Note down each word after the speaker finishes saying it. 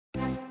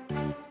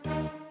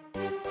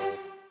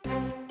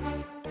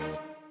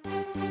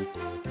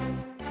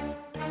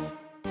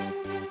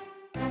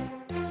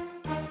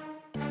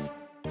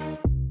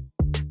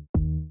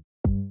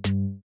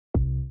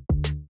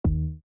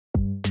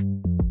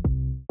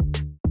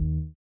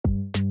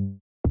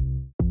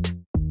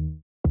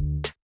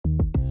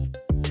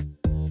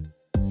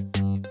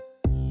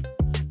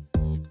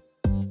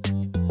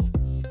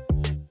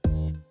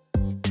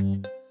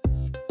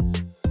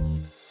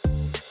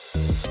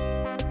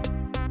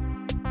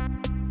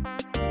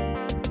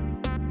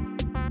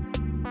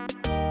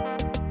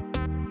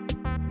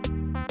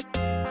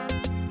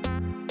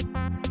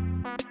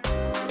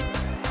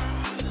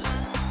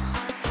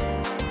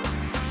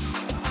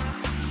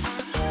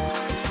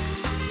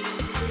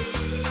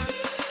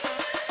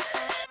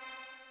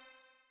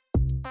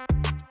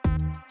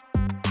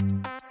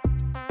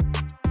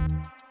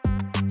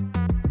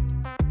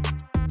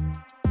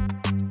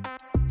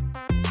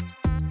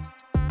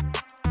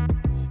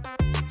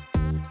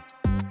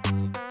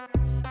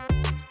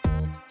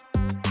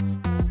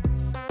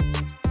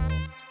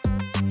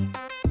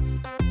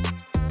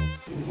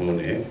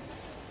इन्होंने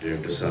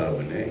डायरेक्टर साहब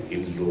ने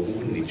इन लोगों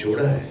को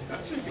निचोड़ा है।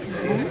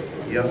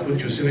 ये आपको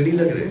चूसे में नहीं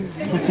लग रहे?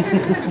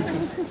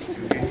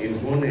 क्योंकि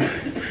इन्होंने,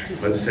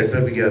 मैं तो सेट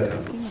पर भी गया था,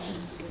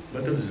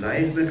 मैं तो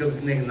लाइफ में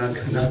कभी ना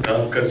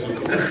काम कर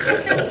सकूँ।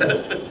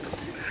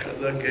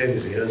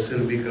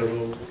 रिहर्सल भी करो,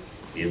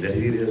 इधर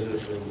भी रिहर्सल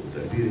करो,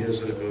 उधर भी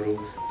रिहर्सल करो,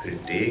 फिर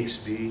टेक्स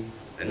भी,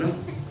 है ना?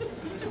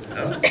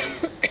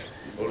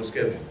 और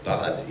उसके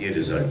बाद ये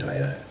रिजल्ट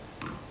आया है।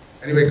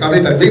 Anyway,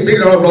 Kavita, big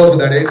round of applause for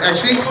that.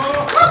 Actually,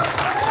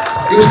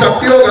 you stuck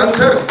to your gun,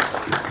 sir.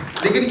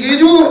 लेकिन ये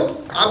जो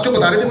आप जो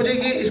बता रहे थे मुझे,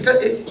 ये इसका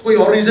कोई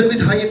और रीजन भी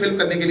था ये फिल्म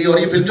करने के लिए, और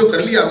ये फिल्म जो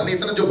कर लिया आपने,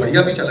 इतना जो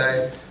बढ़िया भी चला है.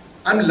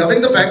 I'm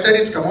loving the fact that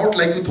it's come out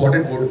like you thought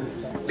it would.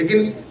 लेकिन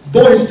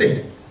दो हिस्से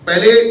हैं.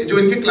 पहले जो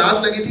इनकी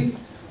क्लास लगी थी,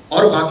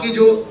 और बाकी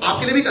जो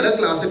आपके लिए भी एक अलग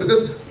क्लास है, बिकॉज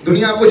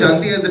दुनिया आपको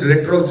जानती है as the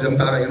director of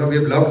Jamtara. You know, we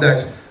have loved that.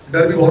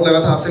 डर भी बहुत लगा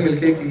था आपसे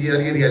मिलके कि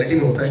यार ये रियलिटी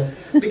में होता है,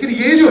 लेकिन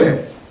ये जो है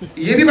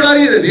ये भी बड़ा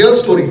रियल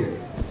स्टोरी है.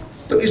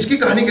 तो इसकी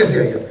कहानी कैसे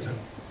आई आपके साथ?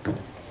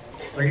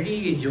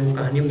 ऑलरेडी जो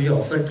कहानी मुझे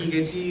ऑफर की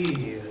गई थी,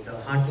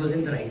 the heart was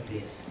in the right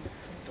place,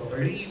 तो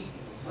ऑलरेडी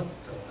बहुत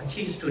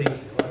अच्छी स्टोरी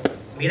थी. और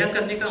मेरा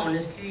करने का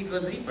honestly it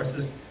was very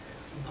personal.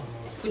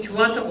 कुछ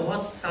हुआ था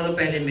बहुत सालों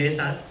पहले मेरे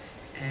साथ,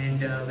 and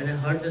when I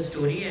heard the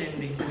story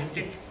and it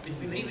connected with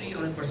me very very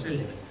on a personal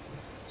level.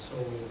 So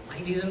my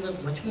reason was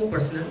much more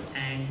personal.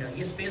 And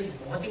ये स्पेस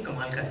बहुत ही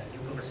कमाल का है,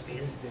 न्यूकमर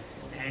स्पेस,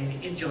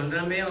 एंड इस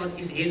जॉनरा में और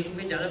इस एज ग्रुप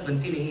में ज़्यादा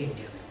बनती नहीं है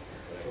इंडिया में.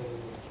 तो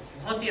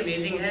बहुत ही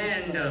अमेजिंग है.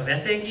 एंड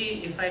वैसे है कि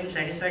if I am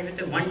satisfied with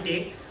one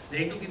take, they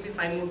need to give me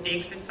 5 more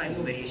takes with 5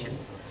 more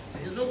variations.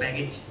 There is no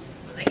baggage.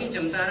 Like in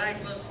Jamtara,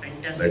 it was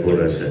fantastic. Like what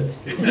I said.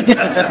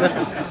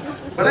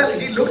 But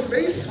he looks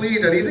very sweet.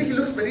 Alizeh, he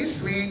looks very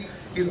sweet.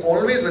 He's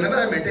always,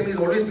 whenever I met him, he's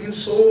always been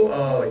so,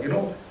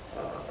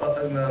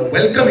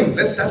 welcoming.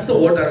 That's the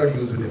word that I would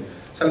use with him.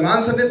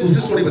 Salman sir ने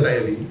दूसरी story बताई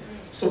अभी.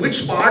 So which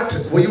part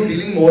were you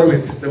dealing more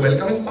with? The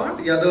welcoming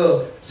part या the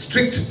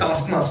strict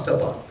taskmaster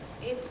part?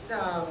 It's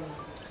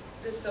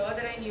the sir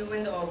that I knew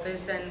in the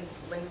office, and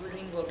when we were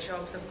doing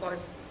workshops, of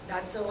course,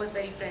 that sir was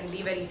very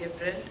friendly, very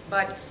different.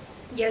 But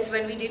yes,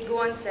 when we did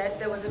go on set,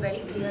 there was a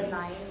very clear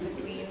line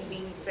between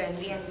being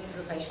friendly and being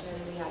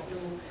professional. We had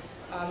to.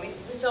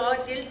 The sir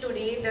till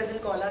today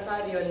doesn't call us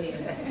our real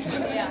names.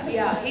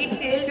 Yeah. He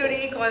till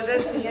today calls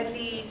us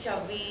Niyati,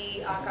 Chavi,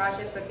 Akash,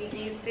 and Pratik.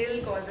 He still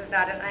calls us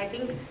that, and I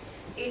think,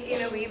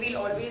 in a way, we'll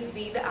always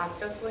be the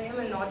actors for him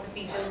and not the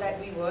people that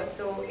we were.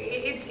 So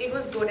it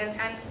was good,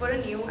 and for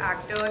a new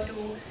actor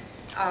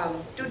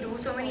to do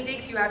so many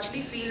takes, you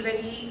actually feel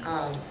very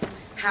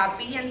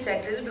happy and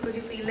settled, because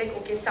you feel like,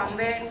 okay,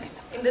 somewhere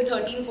in the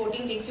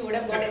 13-14 takes you would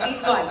have got at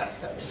least one.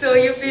 So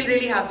you feel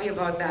really happy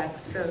about that.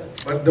 So.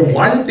 But the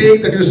one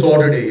take that you saw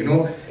today, you know,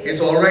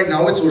 it's all right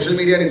now with social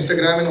media and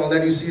Instagram and all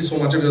that, you see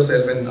so much of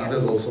yourself and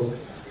others also.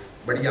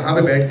 But यहाँ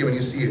पे बैठ के when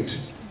you see it,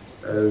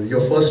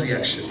 your first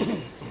reaction.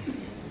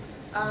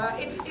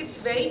 It's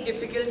very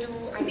difficult to,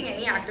 I think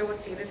any actor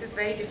would say this, it's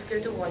very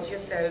difficult to watch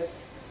yourself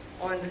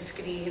on the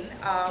screen.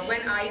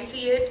 When I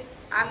see it,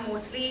 I'm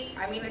mostly,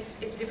 I mean,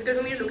 it's difficult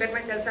for me to look at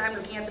myself, so I'm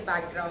looking at the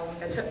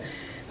background, at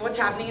what's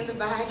happening in the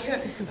back,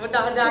 what the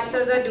other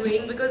actors are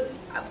doing, because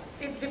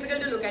it's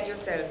difficult to look at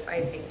yourself,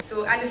 I think.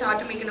 So, and it's hard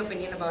to make an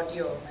opinion about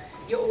your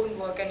own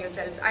work and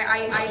yourself.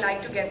 I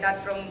like to get that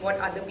from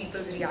what other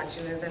people's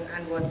reaction is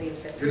and what they've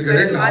said. So you'll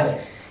get it now.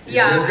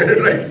 Yeah. Just get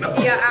it right now.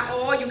 Yeah,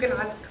 or you can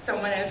ask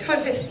someone else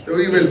on this.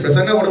 So we will.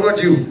 Prasanna, what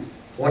about you?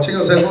 Watching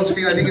yourself on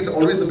screen, I think it's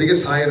always the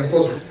biggest high, and of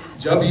course,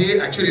 जब ये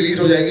actually release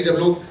हो जाएगी, जब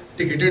लोग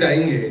ticketed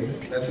आएंगे,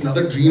 that's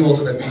another dream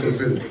also that we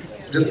fulfill.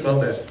 So just love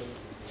that.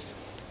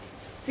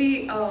 See,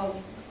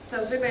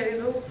 सबसे पहले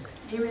तो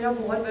ये मेरा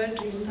बहुत बड़ा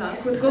ड्रीम था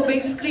खुद को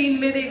बिग स्क्रीन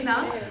में देखना.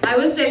 आई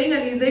वॉज टेलिंग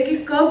अलीज़े कि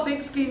कब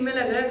बिग स्क्रीन में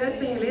लग रहा है, अगर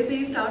पहले से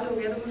ही स्टार्ट हो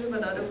गया तो मुझे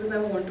बता दो, because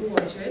I want to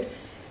watch it.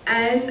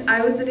 And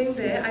I was sitting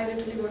there, I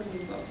literally got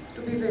goosebumps,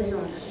 to be very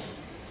honest.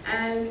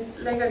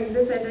 And like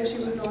Alizeh said that she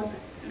was not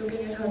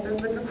looking at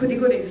herself, but मैं खुद ही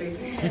को देख रही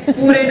थी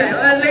पूरे time.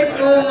 I was like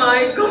oh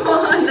my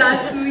God,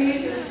 that's me.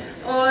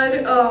 और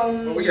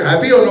were you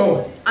happy or no?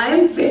 I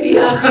am very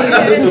happy.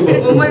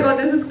 Oh my god,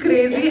 this is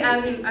crazy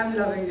and I'm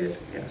loving it.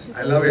 Yeah.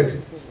 I love it.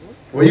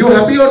 Were you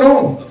happy or no?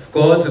 Of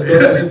course.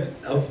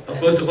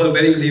 First of all,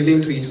 very good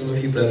evening to each one of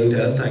you present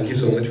here. Thank you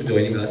so much for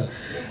joining us.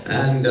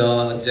 And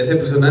जैसे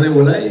प्रसन्ना ने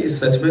बोला, ये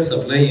सच में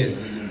सपना ही है.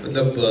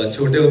 मतलब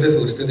छोटे होते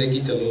सोचते थे कि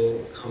चलो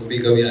हम भी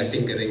कभी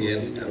एक्टिंग करेंगे.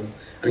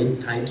 I mean,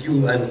 thank you.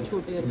 I'm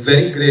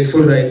very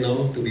grateful right now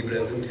to be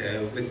present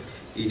here with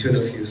each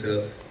one of you, sir.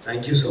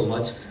 Thank you so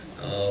much.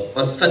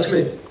 पर सच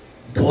में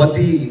बहुत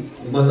ही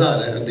मजा आ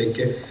रहा है देख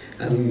के.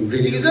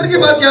 टीजर के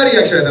बाद क्या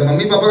रिएक्शन आया था?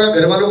 मम्मी पापा का,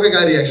 घर वालों का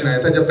क्या रिएक्शन आया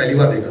था जब पहली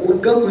बार देखा?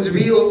 उनका कुछ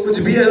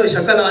भी है,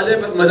 शक्ल आ जाए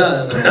बस मजा आ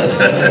जाता है.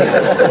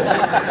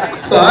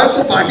 So आज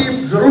तो पार्टी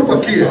जरूर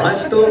पक्की है.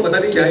 आज तो पता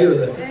नहीं क्या ही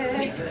होता है.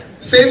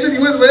 Same with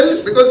you as well,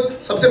 because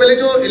सबसे पहले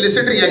जो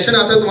illicit reaction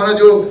आता है तुम्हारा,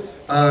 जो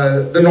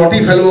the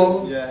naughty fellow,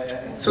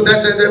 so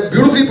that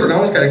beautifully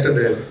pronounced character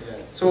there.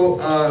 So,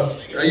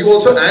 are you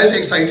also as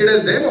excited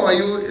as them, or are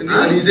you in the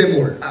Alizeh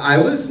mode? I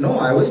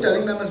was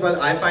telling them as well.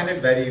 I find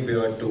it very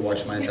weird to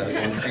watch myself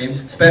on screen,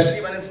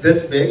 especially when it's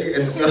this big.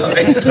 It's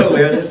the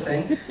weirdest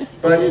thing.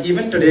 But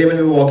even today, when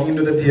we were walking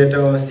into the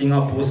theater, seeing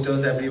our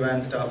posters everywhere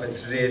and stuff,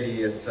 it's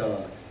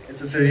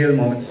a surreal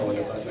moment for all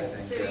of us. I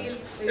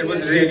think Surreal. it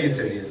was really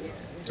surreal.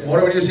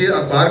 Tomorrow when you see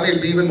Akbar,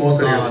 it'll be even more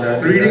surreal.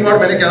 that Reading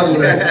what मैंने क्या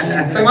बोला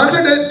है. Salman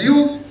sir, do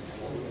you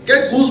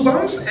get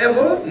goosebumps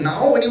ever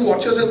now when you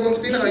watch yourself on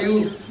screen?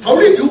 How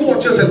do you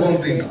watch yourself on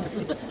screen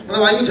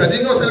now? Are you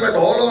judging yourself at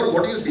all, or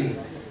what do you see?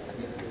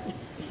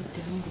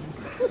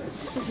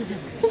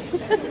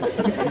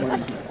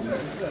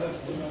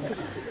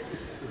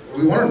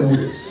 We want to know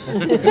this.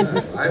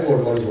 I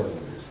always want to know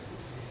this.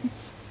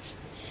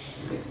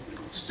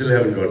 Still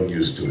haven't gotten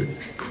used to it.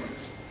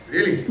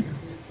 Really?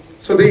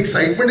 So the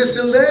excitement is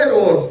still there,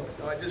 or?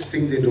 I just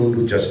think they don't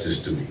do justice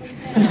to me.